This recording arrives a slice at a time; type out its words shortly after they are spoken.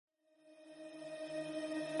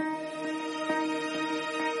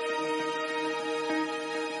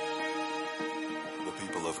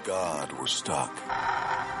God were stuck.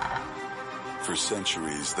 For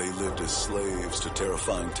centuries, they lived as slaves to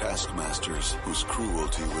terrifying taskmasters whose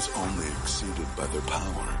cruelty was only exceeded by their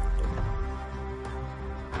power.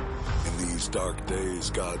 In these dark days,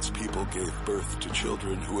 God's people gave birth to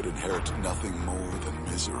children who would inherit nothing more than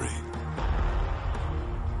misery.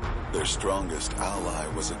 Their strongest ally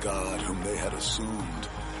was a God whom they had assumed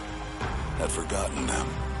had forgotten them.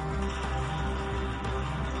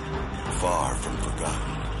 Far from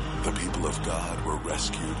forgotten, the people of God were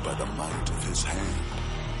rescued by the might of his hand.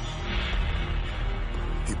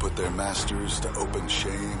 He put their masters to open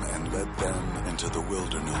shame and led them into the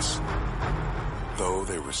wilderness. Though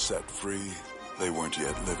they were set free, they weren't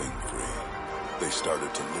yet living free. They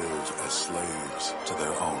started to live as slaves to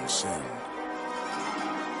their own sin.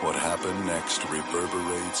 What happened next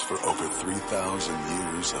reverberates for over 3,000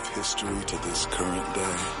 years of history to this current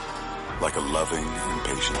day. Like a loving and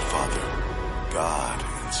patient father, God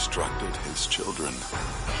instructed his children,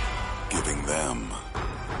 giving them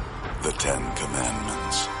the 10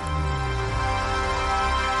 Commandments.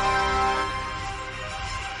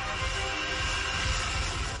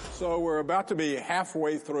 So we're about to be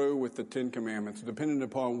halfway through with the 10 Commandments. Depending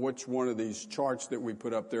upon which one of these charts that we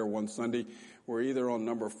put up there one Sunday, we're either on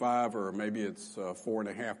number 5 or maybe it's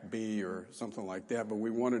 4.5B or something like that. But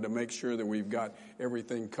we wanted to make sure that we've got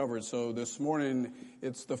everything covered. So this morning,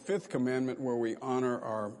 it's the 5th commandment where we honor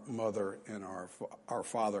our mother and our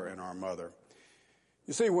father and our mother.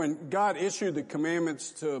 You see, when God issued the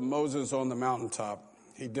commandments to Moses on the mountaintop,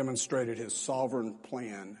 he demonstrated his sovereign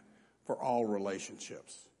plan for all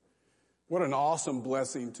relationships. What an awesome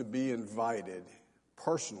blessing to be invited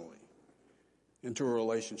personally into a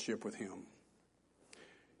relationship with him.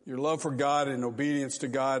 Your love for God and obedience to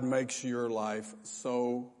God makes your life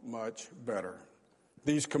so much better.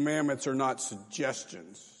 These commandments are not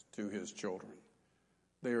suggestions to his children.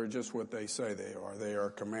 They are just what they say they are. They are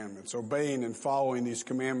commandments. Obeying and following these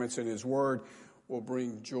commandments in his word will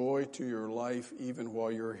bring joy to your life even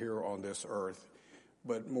while you're here on this earth.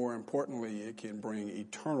 But more importantly, it can bring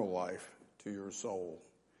eternal life to your soul.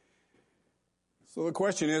 So the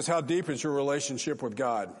question is, how deep is your relationship with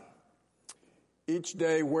God? Each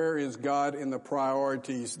day, where is God in the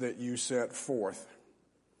priorities that you set forth?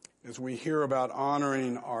 As we hear about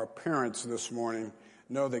honoring our parents this morning,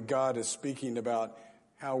 know that God is speaking about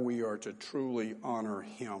how we are to truly honor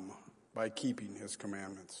him by keeping his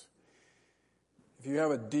commandments. If you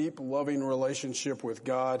have a deep, loving relationship with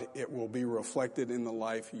God, it will be reflected in the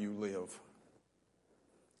life you live.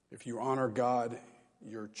 If you honor God,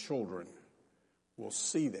 your children will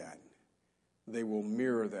see that. They will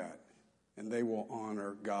mirror that. And they will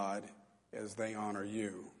honor God as they honor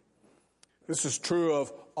you. This is true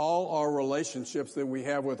of all our relationships that we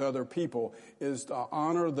have with other people, is to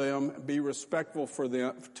honor them, be respectful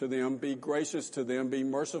to them, be gracious to them, be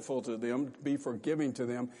merciful to them, be forgiving to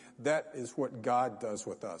them. That is what God does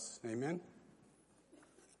with us. Amen?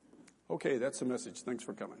 Okay, that's the message. Thanks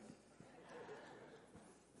for coming.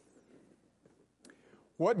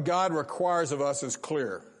 What God requires of us is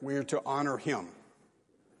clear. We are to honor him.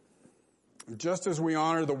 Just as we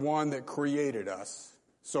honor the one that created us,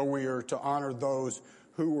 so we are to honor those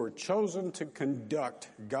who were chosen to conduct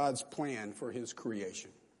God's plan for his creation.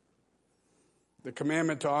 The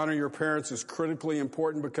commandment to honor your parents is critically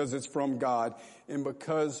important because it's from God and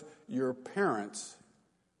because your parents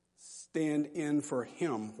stand in for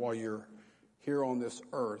him while you're here on this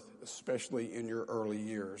earth, especially in your early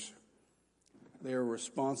years. They are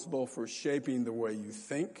responsible for shaping the way you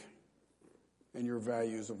think and your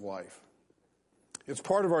values of life. It's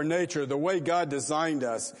part of our nature, the way God designed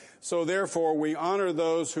us. So therefore, we honor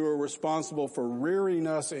those who are responsible for rearing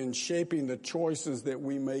us and shaping the choices that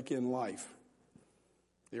we make in life.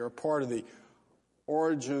 They are part of the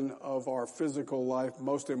origin of our physical life.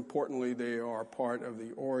 Most importantly, they are part of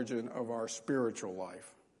the origin of our spiritual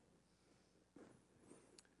life.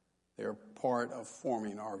 They are part of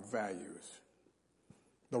forming our values.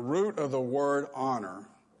 The root of the word honor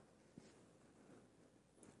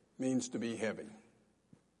means to be heavy.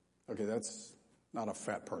 Okay, that's not a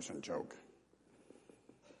fat person joke.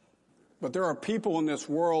 But there are people in this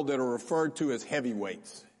world that are referred to as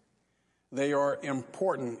heavyweights. They are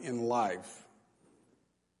important in life.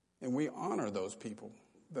 And we honor those people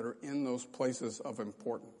that are in those places of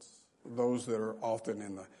importance, those that are often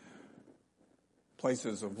in the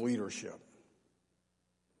places of leadership.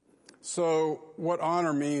 So what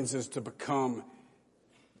honor means is to become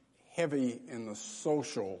heavy in the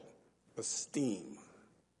social esteem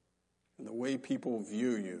and the way people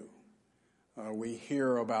view you. We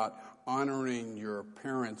hear about honoring your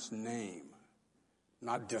parents' name,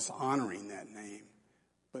 not dishonoring that name,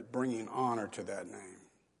 but bringing honor to that name.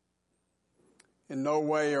 In no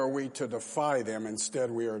way are we to defy them.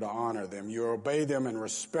 Instead, we are to honor them. You obey them and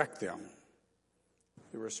respect them.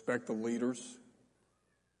 You respect the leaders,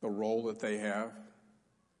 the role that they have.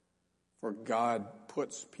 For God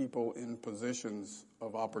puts people in positions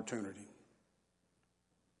of opportunity.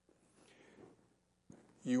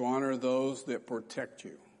 You honor those that protect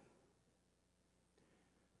you.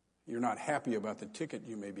 You're not happy about the ticket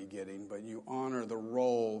you may be getting, but you honor the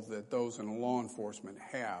role that those in law enforcement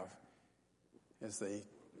have as they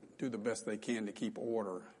do the best they can to keep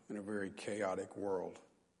order in a very chaotic world.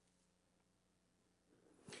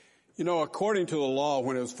 You know, according to the law,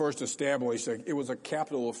 when it was first established, it was a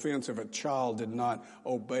capital offense if a child did not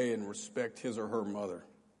obey and respect his or her mother.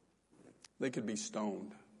 They could be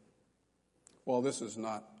stoned. Well, this is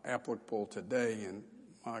not applicable today, and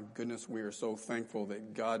my goodness, we are so thankful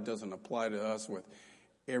that God doesn't apply to us with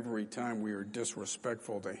every time we are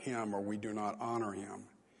disrespectful to Him or we do not honor Him.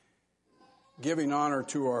 Giving honor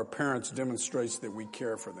to our parents demonstrates that we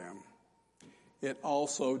care for them. It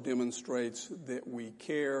also demonstrates that we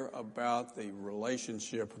care about the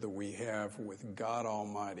relationship that we have with God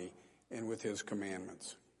Almighty and with His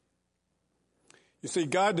commandments. You see,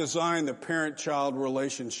 God designed the parent-child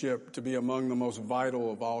relationship to be among the most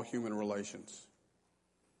vital of all human relations.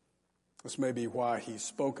 This may be why He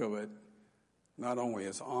spoke of it not only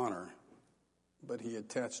as honor, but He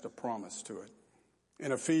attached a promise to it.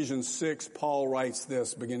 In Ephesians 6, Paul writes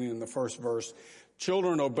this, beginning in the first verse,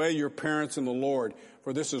 "Children, obey your parents in the Lord,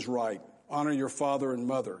 for this is right. Honor your father and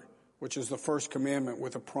mother, which is the first commandment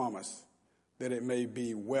with a promise, that it may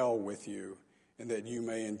be well with you and that you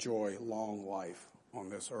may enjoy long life on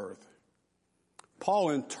this earth."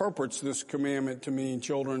 Paul interprets this commandment to mean,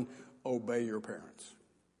 children, obey your parents.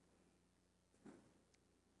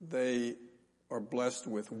 They are blessed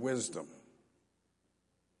with wisdom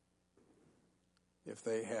if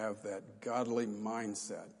they have that godly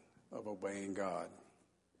mindset of obeying God.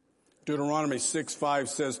 Deuteronomy 6:5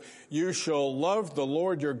 says, "You shall love the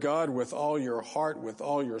Lord your God with all your heart, with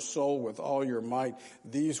all your soul, with all your might.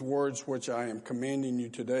 These words which I am commanding you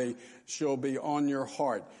today shall be on your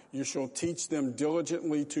heart. You shall teach them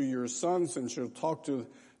diligently to your sons and shall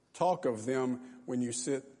talk of them when you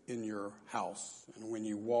sit in your house and when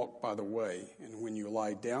you walk by the way and when you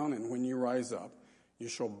lie down and when you rise up. You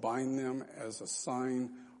shall bind them as a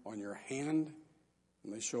sign on your hand,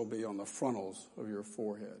 and they shall be on the frontals of your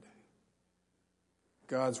forehead."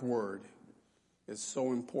 God's word is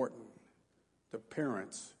so important to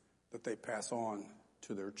parents that they pass on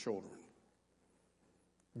to their children.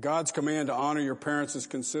 God's command to honor your parents is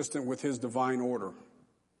consistent with His divine order,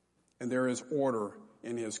 and there is order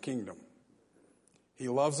in His kingdom. He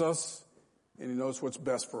loves us, and He knows what's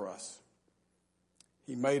best for us.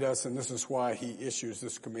 He made us, and this is why He issues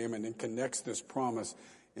this commandment and connects this promise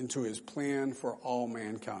into His plan for all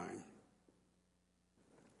mankind.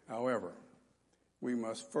 However, we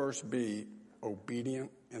must first be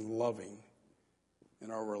obedient and loving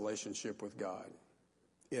in our relationship with God.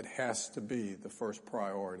 It has to be the first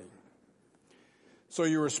priority. So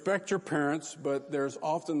you respect your parents, but there's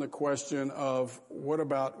often the question of, what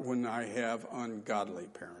about when I have ungodly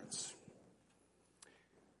parents?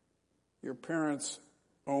 Your parents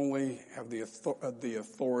only have the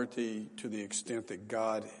authority to the extent that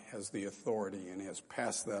God has the authority and has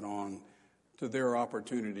passed that on to their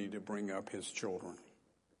opportunity to bring up His children.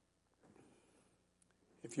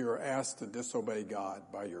 If you are asked to disobey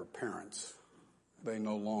God by your parents, they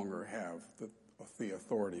no longer have the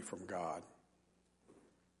authority from God.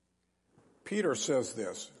 Peter says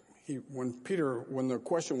this. When the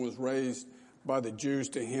question was raised by the Jews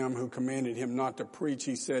to him who commanded him not to preach,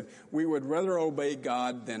 he said, "We would rather obey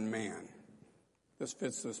God than man." This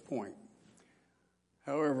fits this point.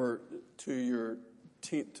 However, to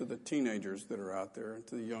the teenagers that are out there and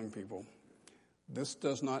to the young people, this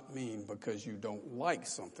does not mean because you don't like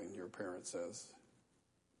something your parent says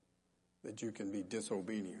that you can be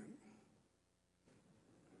disobedient.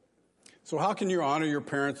 So how can you honor your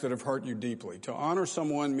parents that have hurt you deeply? To honor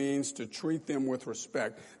someone means to treat them with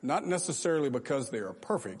respect, not necessarily because they are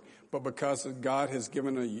perfect, but because God has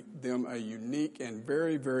given them a unique and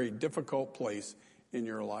very, very difficult place in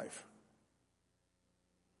your life.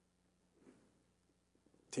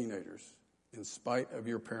 Teenagers, in spite of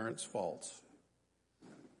your parents' faults,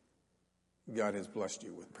 God has blessed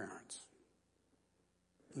you with parents.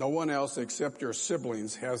 No one else except your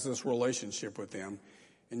siblings has this relationship with them,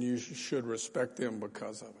 and you should respect them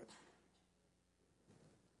because of it.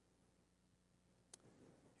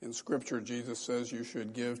 In Scripture, Jesus says you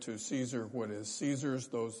should give to Caesar what is Caesar's.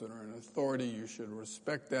 Those that are in authority, you should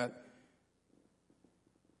respect that.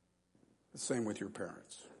 The same with your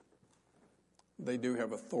parents. They do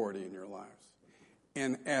have authority in your lives.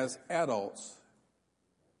 And as adults,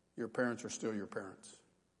 your parents are still your parents.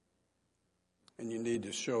 And you need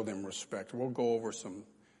to show them respect. We'll go over some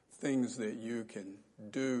things that you can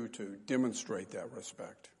do to demonstrate that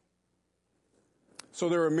respect. So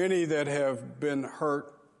there are many that have been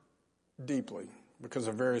hurt deeply because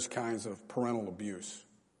of various kinds of parental abuse.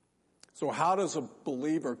 So how does a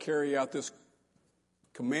believer carry out this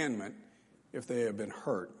commandment if they have been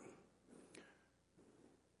hurt?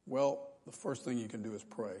 Well, the first thing you can do is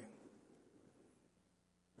pray.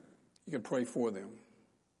 You can pray for them.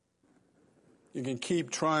 You can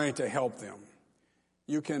keep trying to help them.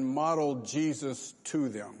 You can model Jesus to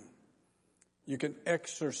them. You can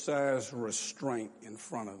exercise restraint in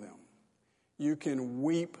front of them. You can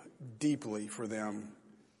weep deeply for them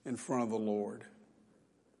in front of the Lord.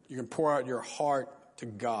 You can pour out your heart to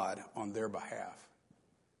God on their behalf.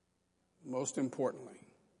 Most importantly,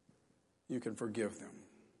 you can forgive them.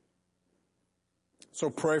 So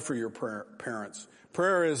pray for your parents.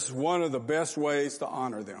 Prayer is one of the best ways to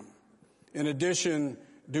honor them. In addition,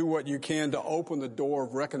 do what you can to open the door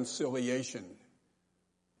of reconciliation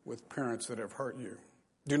with parents that have hurt you.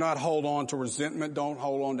 Do not hold on to resentment. Don't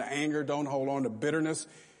hold on to anger. Don't hold on to bitterness.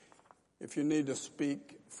 If you need to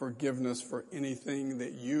speak forgiveness for anything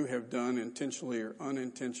that you have done intentionally or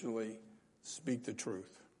unintentionally, speak the truth.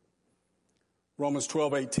 Romans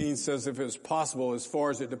 12:18 says, if it's possible, as far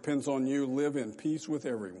as it depends on you, live in peace with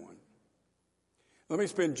everyone. Let me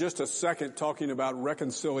spend just a second talking about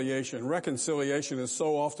reconciliation. Reconciliation is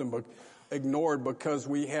so often ignored because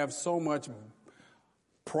we have so much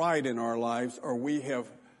pride in our lives, or we have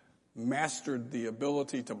mastered the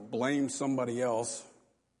ability to blame somebody else,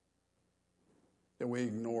 that we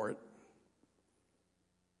ignore it.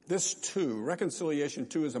 This too, reconciliation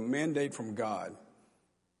too, is a mandate from God.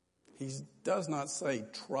 He does not say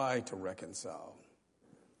try to reconcile.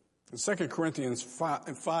 In 2 Corinthians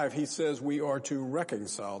 5, he says we are to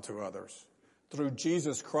reconcile to others through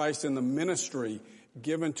Jesus Christ and the ministry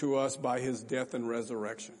given to us by his death and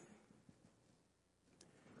resurrection.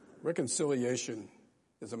 Reconciliation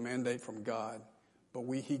is a mandate from God, but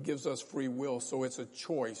he gives us free will, so it's a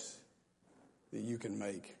choice that you can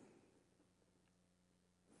make.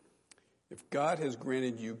 If God has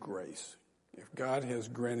granted you grace, if God has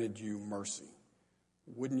granted you mercy,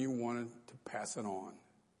 wouldn't you want to pass it on,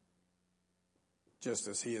 just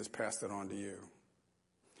as he has passed it on to you?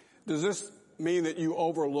 Does this mean that you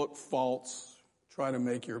overlook faults, try to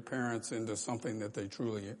make your parents into something that they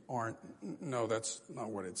truly aren't? No, that's not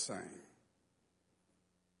what it's saying.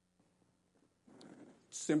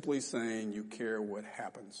 Simply saying you care what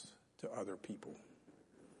happens to other people.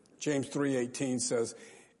 James 3:18 says,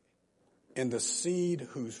 and the seed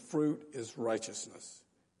whose fruit is righteousness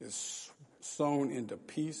is sown into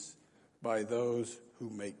peace by those who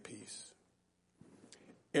make peace.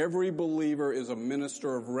 Every believer is a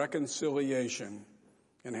minister of reconciliation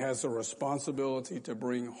and has a responsibility to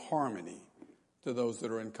bring harmony to those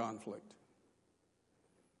that are in conflict.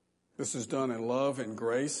 This is done in love and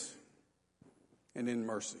grace and in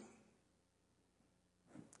mercy.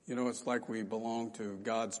 You know, it's like we belong to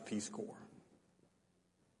God's Peace Corps.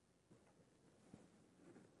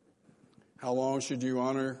 How long should you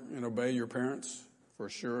honor and obey your parents? For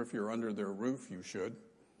sure, if you're under their roof, you should.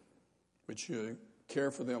 But you care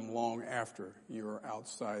for them long after you're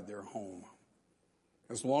outside their home.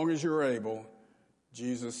 As long as you're able,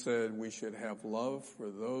 Jesus said we should have love for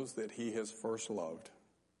those that he has first loved.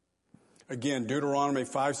 Again, Deuteronomy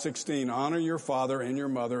 5:16, honor your father and your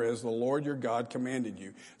mother as the Lord your God commanded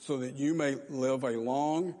you, so that you may live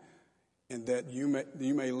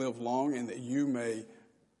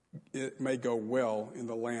it may go well in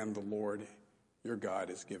the land the Lord your God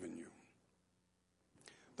has given you.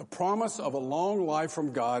 The promise of a long life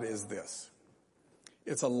from God is this.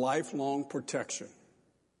 It's a lifelong protection.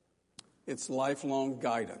 It's lifelong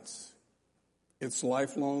guidance. It's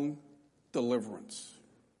lifelong deliverance.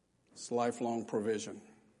 It's lifelong provision.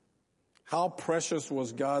 How precious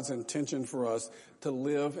was God's intention for us to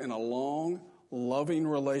live in a long, loving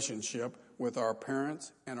relationship with our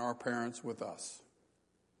parents and our parents with us.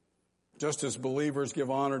 Just as believers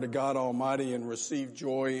give honor to God Almighty and receive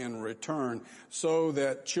joy in return, so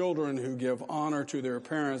that children who give honor to their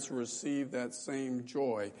parents receive that same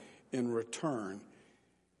joy in return.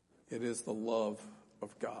 It is the love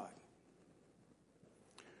of God.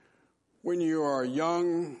 When you are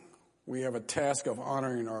young, we have a task of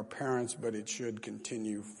honoring our parents, but it should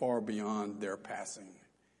continue far beyond their passing.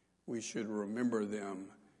 We should remember them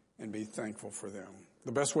and be thankful for them.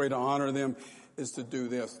 The best way to honor them is to do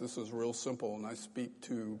this. This is real simple, and I speak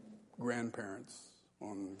to grandparents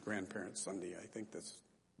on Grandparents' Sunday. I think that's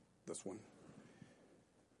this one.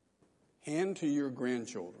 Hand to your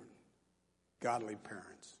grandchildren, godly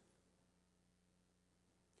parents.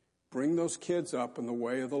 Bring those kids up in the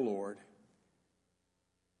way of the Lord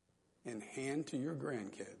and hand to your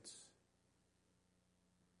grandkids,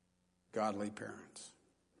 godly parents.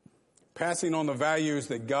 Passing on the values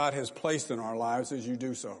that God has placed in our lives as you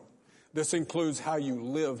do so. This includes how you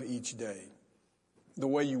live each day, the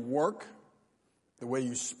way you work, the way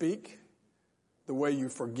you speak, the way you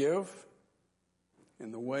forgive,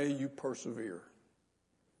 and the way you persevere,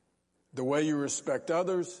 the way you respect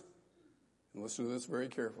others, and listen to this very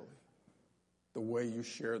carefully, the way you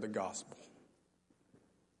share the gospel.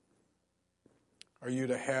 Are you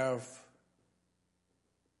to have,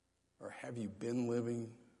 or have you been living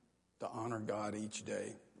to honor God each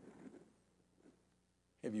day?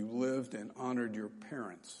 Have you lived and honored your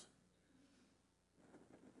parents?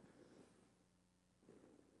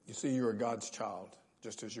 You see, you're God's child,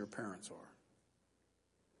 just as your parents are.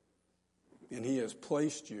 And He has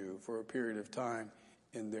placed you for a period of time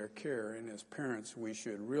in their care. And as parents, we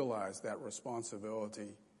should realize that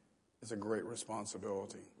responsibility is a great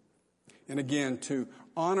responsibility. And again, to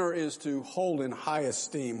honor is to hold in high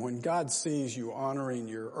esteem. When God sees you honoring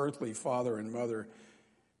your earthly father and mother,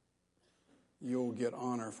 you'll get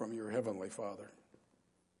honor from your heavenly Father.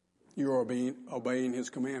 You're obeying His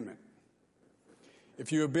commandment.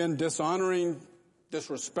 If you have been dishonoring,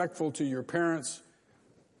 disrespectful to your parents,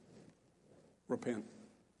 repent.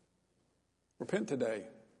 Repent today.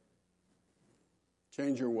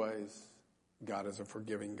 Change your ways. God is a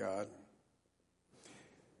forgiving God.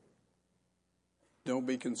 Don't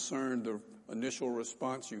be concerned the initial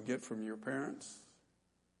response you get from your parents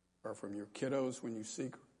or from your kiddos when you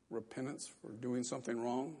seek repentance for doing something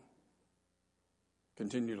wrong.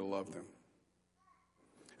 Continue to love them.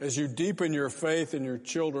 As you deepen your faith in your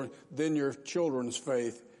children, then your children's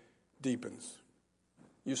faith deepens.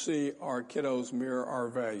 You see, our kiddos mirror our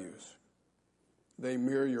values. They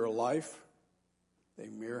mirror your life. They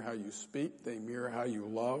mirror how you speak. They mirror how you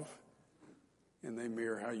love. And they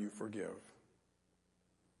mirror how you forgive.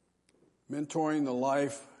 Mentoring the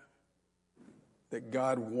life that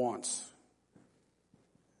God wants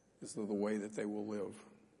is the way that they will live.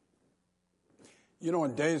 You know,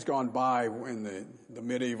 in days gone by, in the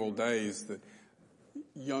medieval days, the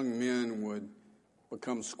young men would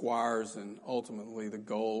become squires, and ultimately the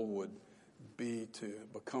goal would be to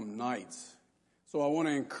become knights. So I want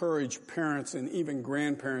to encourage parents and even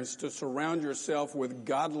grandparents to surround yourself with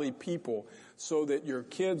godly people so that your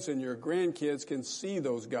kids and your grandkids can see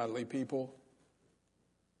those godly people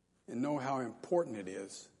and know how important it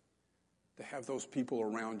is to have those people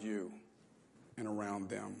around you and around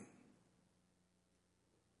them.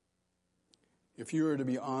 If you are to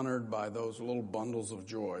be honored by those little bundles of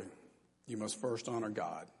joy, you must first honor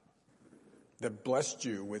God that blessed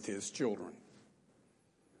you with His children.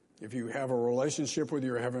 If you have a relationship with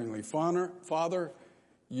your Heavenly Father,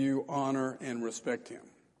 you honor and respect Him.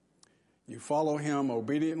 You follow Him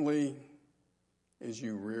obediently as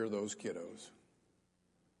you rear those kiddos.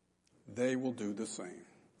 They will do the same.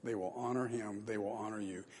 They will honor Him. They will honor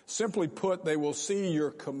you. Simply put, they will see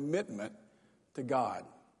your commitment to God.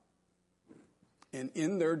 And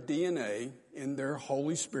in their DNA, in their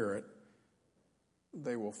Holy Spirit,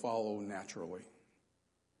 they will follow naturally.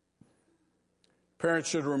 Parents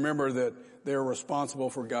should remember that they're responsible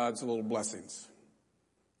for God's little blessings.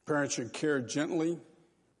 Parents should care gently,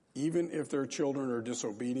 even if their children are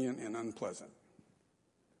disobedient and unpleasant.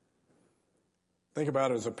 Think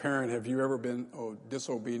about it as a parent. Have you ever been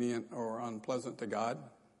disobedient or unpleasant to God?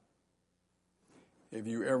 Have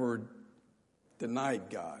you ever denied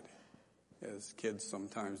God, as kids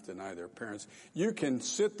sometimes deny their parents? You can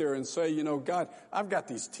sit there and say, you know, God, I've got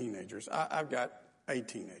these teenagers. I've got a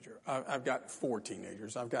teenager. I've got 4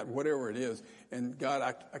 teenagers. I've got whatever it is. And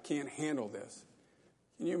God, I can't handle this.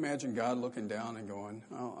 Can you imagine God looking down and going,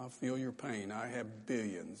 oh, I feel your pain. I have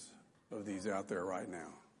billions of these out there right now.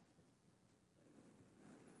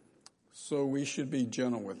 So we should be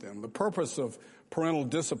gentle with them. The purpose of parental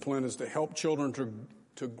discipline is to help children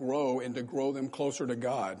to grow and to grow them closer to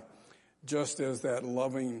God, just as that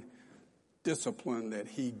loving discipline that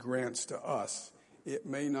He grants to us. It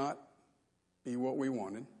may not be what we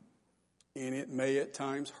wanted, and it may at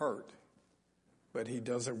times hurt, but He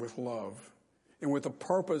does it with love and with the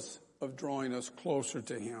purpose of drawing us closer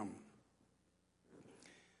to Him.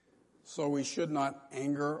 So we should not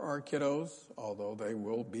anger our kiddos, although they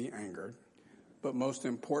will be angered. But most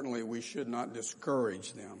importantly, we should not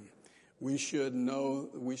discourage them. We should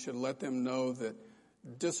let them know that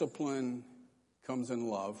discipline comes in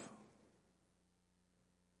love,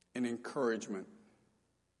 and encouragement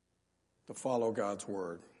to follow God's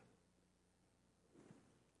word.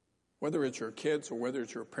 Whether it's your kids or whether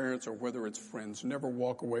it's your parents or whether it's friends, never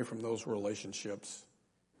walk away from those relationships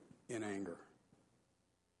in anger.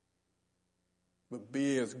 But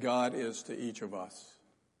be as God is to each of us.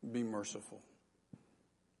 Be merciful.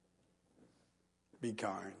 Be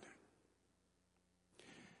kind.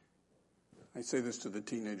 I say this to the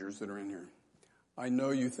teenagers that are in here. I know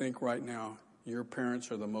you think right now your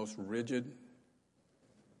parents are the most rigid,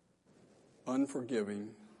 unforgiving,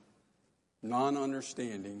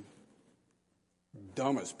 non-understanding,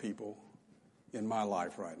 dumbest people in my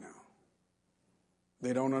life right now.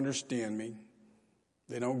 They don't understand me.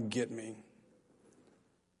 They don't get me.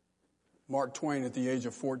 Mark Twain, at the age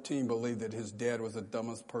of 14, believed that his dad was the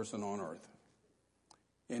dumbest person on earth.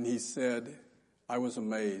 And he said, I was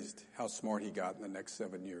amazed how smart he got in the next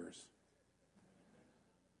 7 years.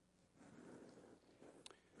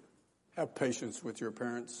 Have patience with your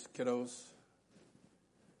parents, kiddos.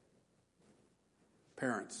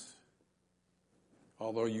 Parents,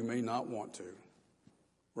 although you may not want to,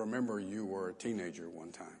 remember you were a teenager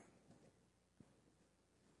one time.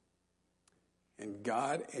 And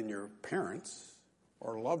God and your parents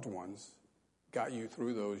or loved ones got you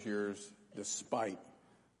through those years despite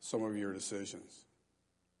some of your decisions.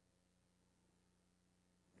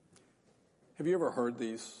 Have you ever heard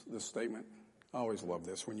this statement? I always love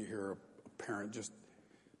this when you hear a parent just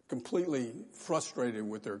completely frustrated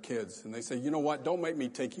with their kids. And they say, you know what, don't make me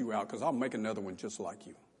take you out because I'll make another one just like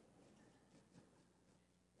you.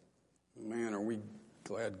 Man, are we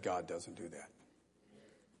glad God doesn't do that.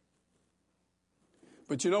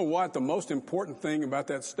 But you know what? The most important thing about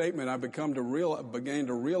that statement I began to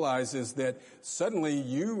realize is that suddenly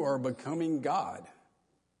you are becoming God.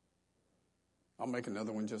 I'll make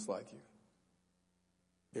another one just like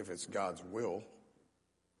you, if it's God's will.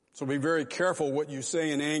 So be very careful what you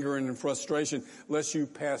say in anger and in frustration, lest you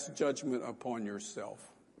pass judgment upon yourself.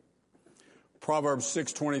 Proverbs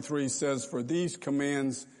 6:23 says, for these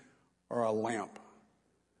commands are a lamp.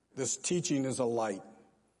 This teaching is a light.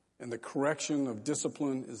 And the correction of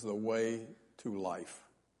discipline is the way to life.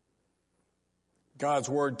 God's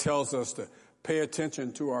word tells us to pay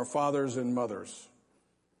attention to our fathers and mothers.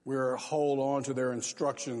 We're to hold on to their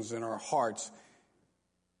instructions in our hearts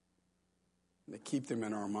and to keep them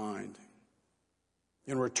in our mind.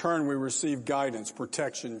 In return, we receive guidance,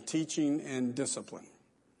 protection, teaching, and discipline.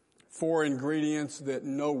 4 ingredients that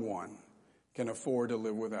no one can afford to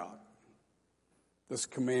live without. This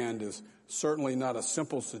command is certainly not a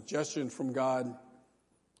simple suggestion from God.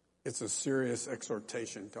 It's a serious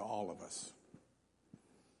exhortation to all of us.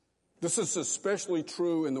 This is especially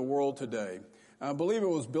true in the world today. I believe it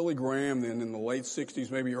was Billy Graham then in the late 60s,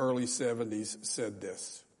 maybe early 70s, said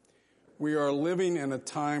this. We are living in a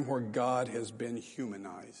time where God has been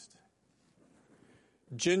humanized.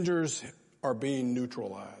 Genders are being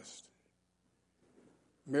neutralized.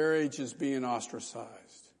 Marriage is being ostracized.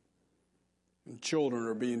 And children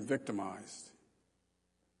are being victimized.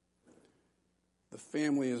 The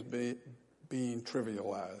family is being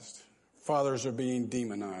trivialized. Fathers are being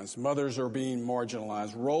demonized. Mothers are being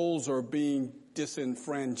marginalized. Roles are being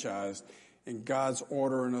disenfranchised. And God's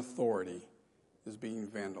order and authority is being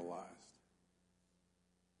vandalized.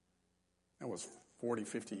 That was 40,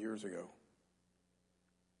 50 years ago.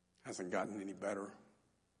 Hasn't gotten any better.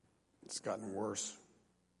 It's gotten worse.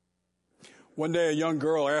 One day a young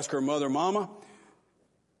girl asked her mother, Mama,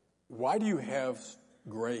 why do you have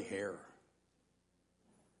gray hair?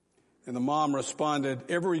 And the mom responded,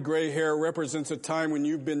 every gray hair represents a time when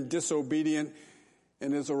you've been disobedient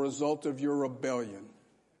and is a result of your rebellion.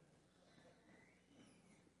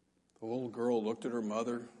 The little girl looked at her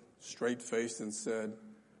mother, straight-faced, and said,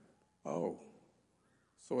 oh,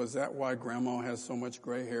 so is that why Grandma has so much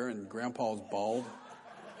gray hair and Grandpa's bald?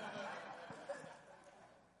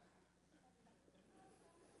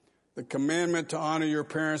 The commandment to honor your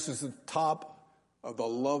parents is at the top of the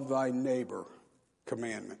love thy neighbor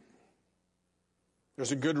commandment.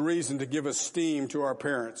 There's a good reason to give esteem to our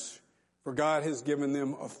parents, for God has given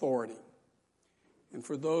them authority. And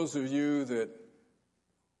for those of you that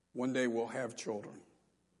one day will have children,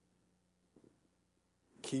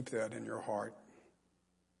 keep that in your heart.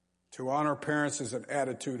 To honor parents is an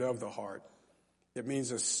attitude of the heart. It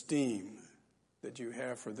means esteem that you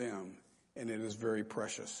have for them, and it is very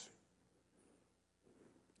precious.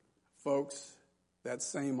 Folks, that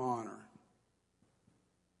same honor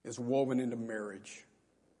is woven into marriage.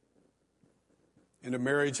 In the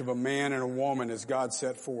marriage of a man and a woman as God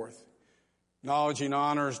set forth. Acknowledging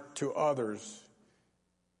honors to others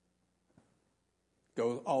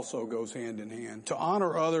also goes hand in hand. To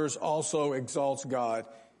honor others also exalts God.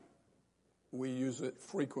 We use it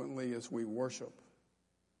frequently as we worship.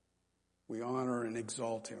 We honor and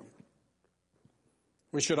exalt him.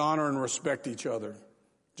 We should honor and respect each other,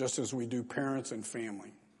 just as we do parents and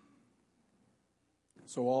family.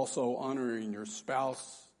 So also honoring your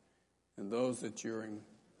spouse and those that you're in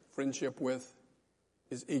friendship with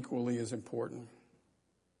is equally as important.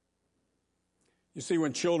 You see,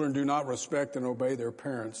 when children do not respect and obey their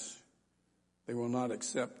parents, they will not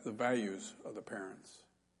accept the values of the parents.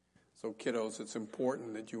 So kiddos, it's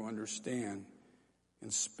important that you understand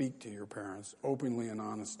and speak to your parents openly and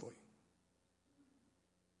honestly.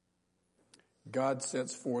 God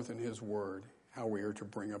sets forth in his word how we are to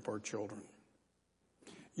bring up our children.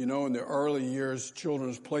 You know, in the early years,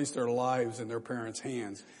 children place their lives in their parents'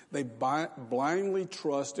 hands. They blindly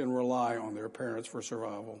trust and rely on their parents for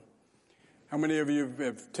survival. How many of you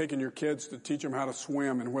have taken your kids to teach them how to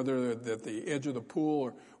swim, and whether they're at the edge of the pool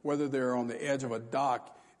or whether they're on the edge of a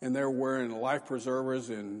dock and they're wearing life preservers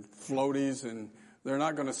and floaties and they're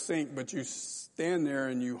not going to sink, but you stand there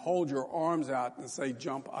and you hold your arms out and say,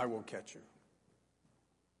 "Jump, I will catch you."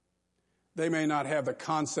 They may not have the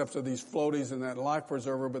concept of these floaties and that life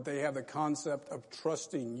preserver, but they have the concept of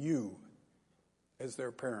trusting you as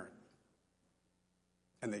their parent.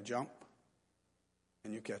 And they jump,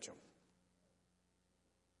 and you catch them.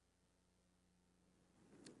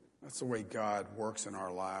 That's the way God works in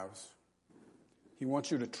our lives. He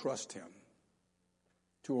wants you to trust him,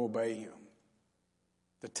 to obey him,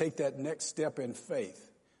 to take that next step in faith,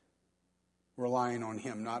 relying on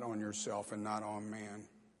him, not on yourself and not on man.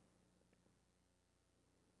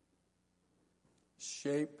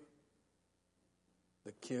 Shape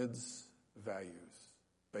the kids' values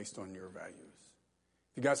based on your values.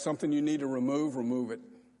 If you got something you need to remove, remove it.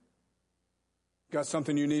 Got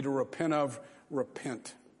something you need to repent of,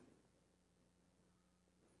 repent.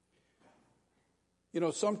 You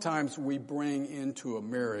know, sometimes we bring into a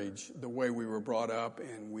marriage the way we were brought up,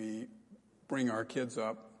 and we bring our kids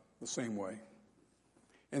up the same way.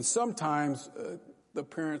 And sometimes the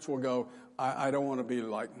parents will go, I don't want to be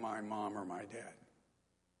like my mom or my dad.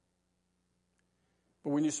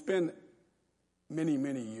 But when you spend many,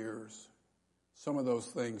 many years, some of those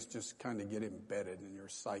things just kind of get embedded in your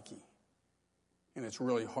psyche. And it's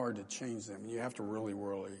really hard to change them. You have to really,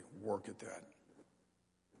 really work at that.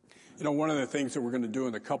 You know, one of the things that we're going to do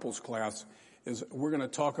in the couples class is we're going to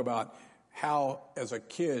talk about how, as a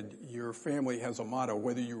kid, your family has a motto,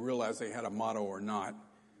 whether you realize they had a motto or not.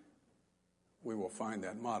 We will find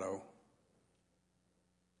that motto.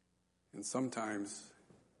 And sometimes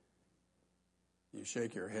you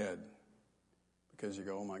shake your head because you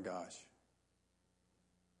go, oh my gosh.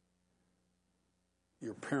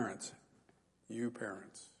 Your parents, you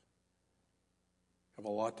parents, have a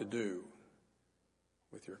lot to do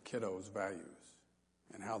with your kiddos' values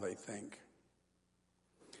and how they think.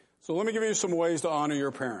 So let me give you some ways to honor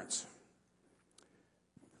your parents.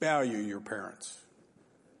 Value your parents.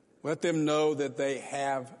 Let them know that they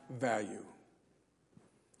have value.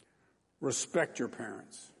 Respect your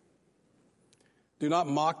parents. Do not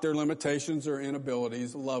mock their limitations or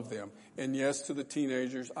inabilities. Love them. And yes, to the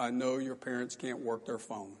teenagers, I know your parents can't work their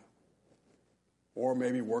phone or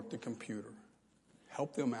maybe work the computer.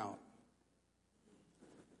 Help them out.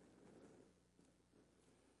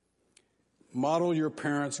 Model your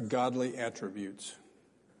parents' godly attributes.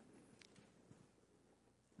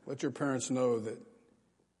 Let your parents know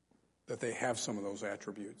that they have some of those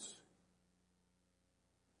attributes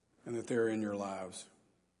and that they're in your lives.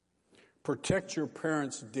 Protect your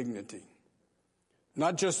parents' dignity.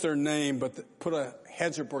 Not just their name, but put a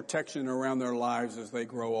hedge of protection around their lives as they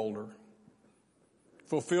grow older.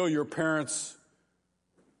 Fulfill your parents'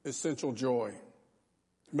 essential joy.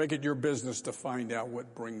 Make it your business to find out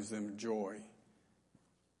what brings them joy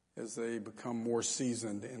as they become more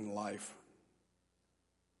seasoned in life.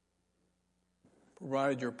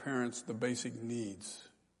 Provide your parents the basic needs,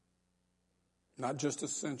 not just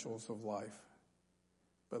essentials of life,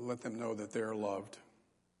 but let them know that they're loved.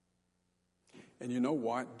 And you know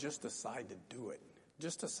what? Just decide to do it.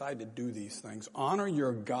 Just decide to do these things. Honor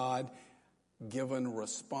your God-given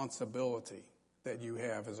responsibility that you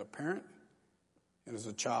have as a parent and as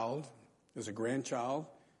a child, as a grandchild,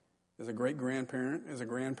 as a great-grandparent, as a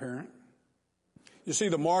grandparent. You see,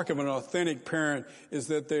 the mark of an authentic parent is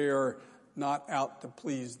that they are not out to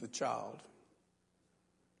please the child.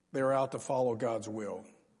 They are out to follow God's will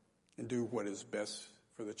and do what is best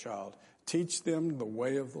for the child. Teach them the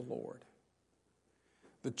way of the Lord.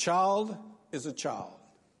 The child is a child,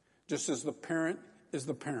 just as the parent is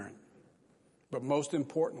the parent. But most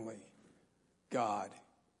importantly, God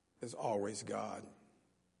is always God.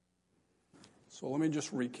 So let me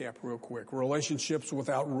just recap real quick. Relationships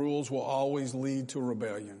without rules will always lead to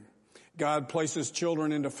rebellion. God places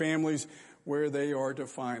children into families where they are to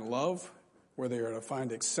find love, where they are to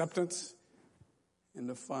find acceptance, and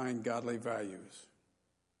to find godly values.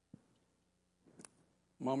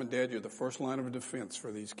 Mom and Dad, you're the first line of defense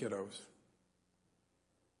for these kiddos.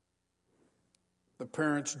 The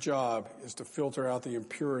parent's job is to filter out the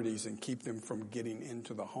impurities and keep them from getting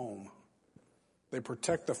into the home. They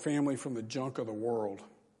protect the family from the junk of the world.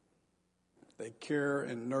 They care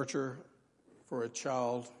and nurture for a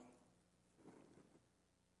child,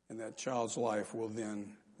 and that child's life will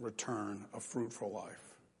then return a fruitful life.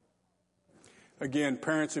 Again,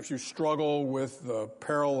 parents, if you struggle with the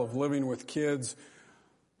peril of living with kids,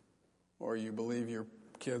 or you believe your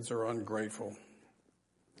kids are ungrateful,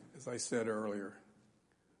 as I said earlier,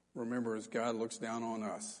 remember, as God looks down on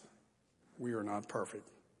us, we are not perfect.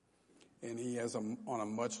 And he has, on a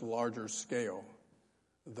much larger scale,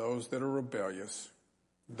 those that are rebellious,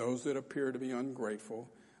 those that appear to be ungrateful,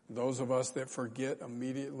 those of us that forget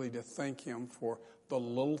immediately to thank him for the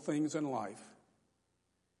little things in life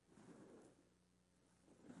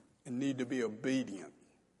and need to be obedient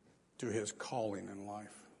to his calling in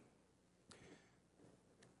life.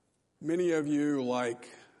 Many of you, like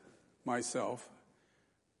myself,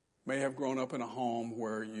 may have grown up in a home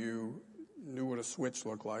where you knew what a switch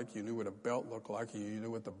looked like, you knew what a belt looked like, and you knew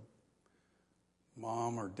what the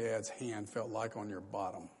mom or dad's hand felt like on your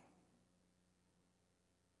bottom.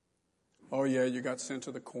 Oh yeah, you got sent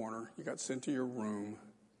to the corner, you got sent to your room.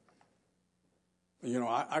 You know,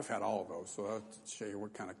 I've had all of those, so I'll show you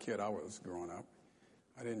what kind of kid I was growing up.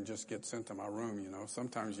 I didn't just get sent to my room, you know.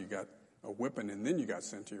 Sometimes you got a whipping and then you got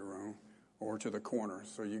sent to your room or to the corner,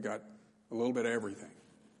 so you got a little bit of everything.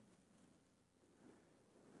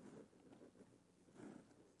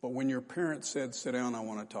 But when your parents said, sit down, I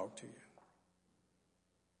want to talk to you,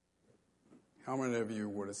 how many of you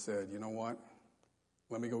would have said, you know what,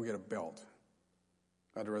 let me go get a belt.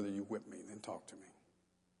 I'd rather you whip me than talk to me.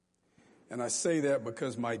 And I say that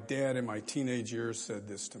because my dad in my teenage years said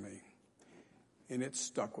this to me, and it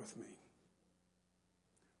stuck with me.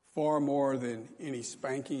 Far more than any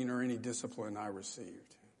spanking or any discipline I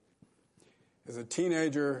received. As a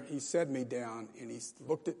teenager, he set me down and he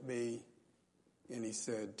looked at me and he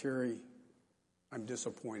said, Terry, I'm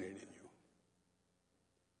disappointed in you.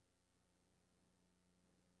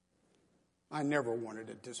 I never wanted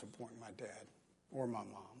to disappoint my dad or my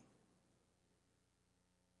mom.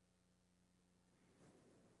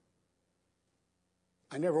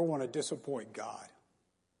 I never want to disappoint God.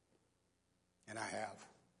 And I have.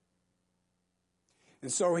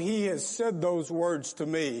 And so he has said those words to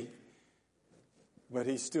me, but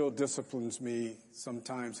he still disciplines me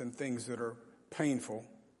sometimes in things that are painful.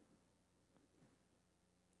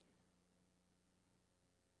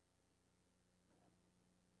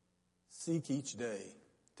 Seek each day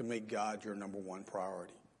to make God your number one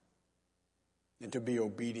priority and to be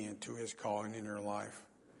obedient to his calling in your life.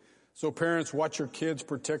 So parents, watch your kids,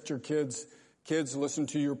 protect your kids. Kids, listen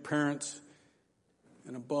to your parents.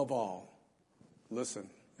 And above all, listen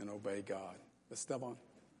and obey God. Esteban.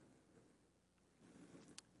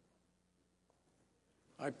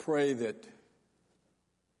 I pray that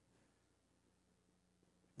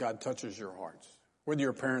God touches your hearts, whether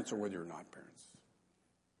you're parents or whether you're not parents.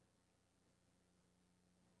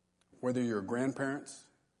 Whether you're grandparents,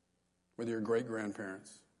 whether you're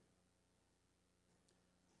great-grandparents,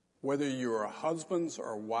 whether you're husbands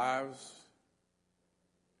or wives,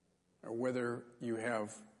 or whether you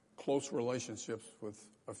have close relationships with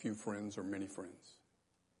a few friends or many friends.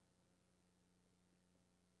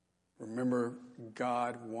 Remember,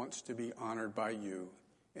 God wants to be honored by you,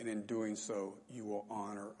 and in doing so, you will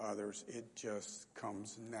honor others. It just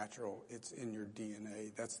comes natural. It's in your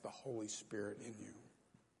DNA. That's the Holy Spirit in you.